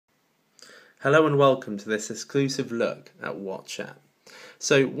Hello and welcome to this exclusive look at WhatChat.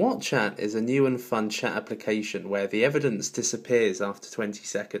 So WhatChat is a new and fun chat application where the evidence disappears after 20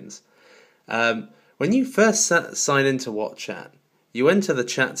 seconds. When you first sign into WhatChat, you enter the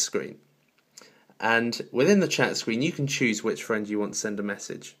chat screen, and within the chat screen you can choose which friend you want to send a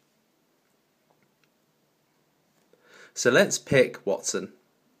message. So let's pick Watson.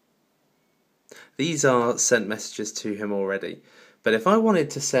 These are sent messages to him already. But if I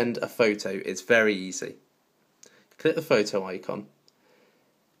wanted to send a photo, it's very easy. Click the photo icon.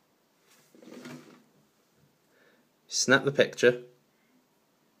 Snap the picture.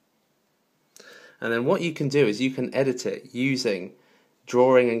 And then what you can do is you can edit it using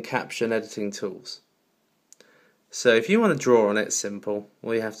drawing and caption editing tools. So if you want to draw on it, simple.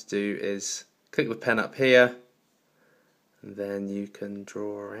 All you have to do is click the pen up here, and then you can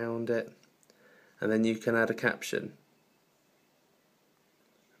draw around it, and then you can add a caption.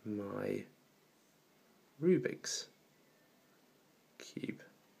 My Rubik's Cube.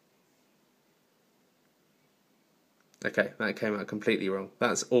 Okay, that came out completely wrong.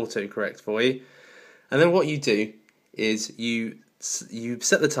 That's autocorrect for you. And then what you do is you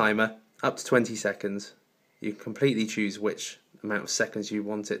set the timer up to 20 seconds. You completely choose which amount of seconds you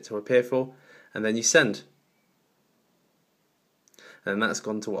want it to appear for, and then you send. And that's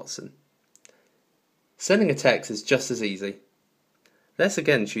gone to Watson. Sending a text is just as easy. Let's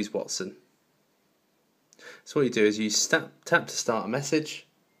again choose Watson. So what you do is you tap to start a message,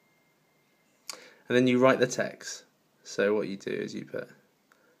 and then you write the text. So what you do is you put,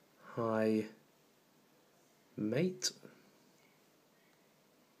 "Hi, mate."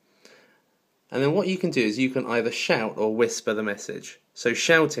 And then what you can do is you can either shout or whisper the message. So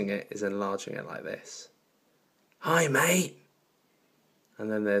shouting it is enlarging it like this. "Hi, mate." And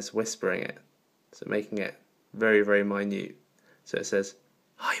then there's whispering it, so making it very, very minute. So it says,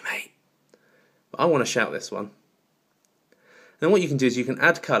 "Hi mate." But I want to shout this one. Then what you can do is you can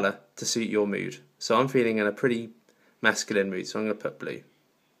add colour to suit your mood. So I'm feeling in a pretty masculine mood, so I'm going to put blue.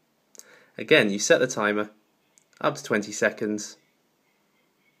 Again, you set the timer up to 20 seconds,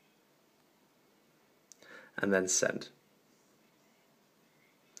 and then send.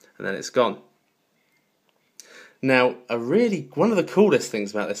 And then it's gone. Now, one of the coolest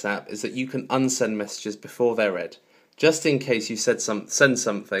things about this app is that you can unsend messages before they're read, just in case you send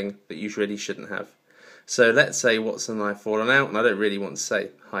something that you really shouldn't have. So let's say Watson and I have fallen out and I don't really want to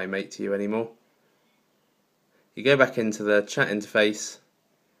say "hi mate" to you anymore. You go back into the chat interface,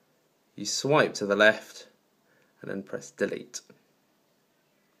 you swipe to the left, and then press delete.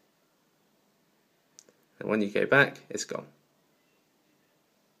 And when you go back, it's gone.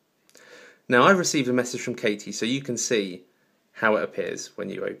 Now I've received a message from Katie, so you can see how it appears when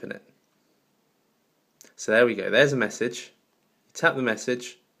you open it. So there we go, there's a message. You tap the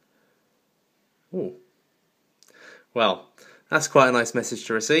message. Ooh. Well, that's quite a nice message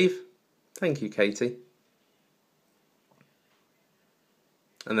to receive. Thank you, Katie.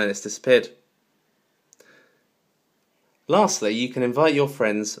 And then it's disappeared. Lastly, you can invite your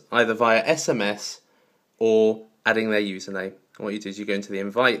friends either via SMS or adding their username. And what you do is you go into the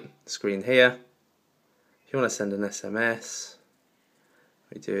invite screen here. If you want to send an SMS,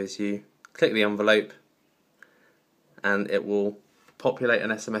 what you do is you click the envelope, and it will populate an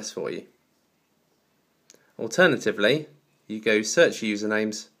SMS for you. Alternatively, you go search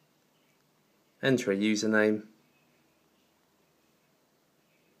usernames, enter a username,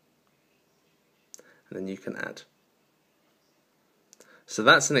 and then you can add. So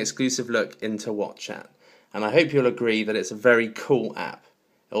that's an exclusive look into WhatChat, and I hope you'll agree that it's a very cool app.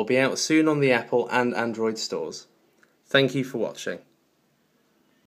 It will be out soon on the Apple and Android stores. Thank you for watching.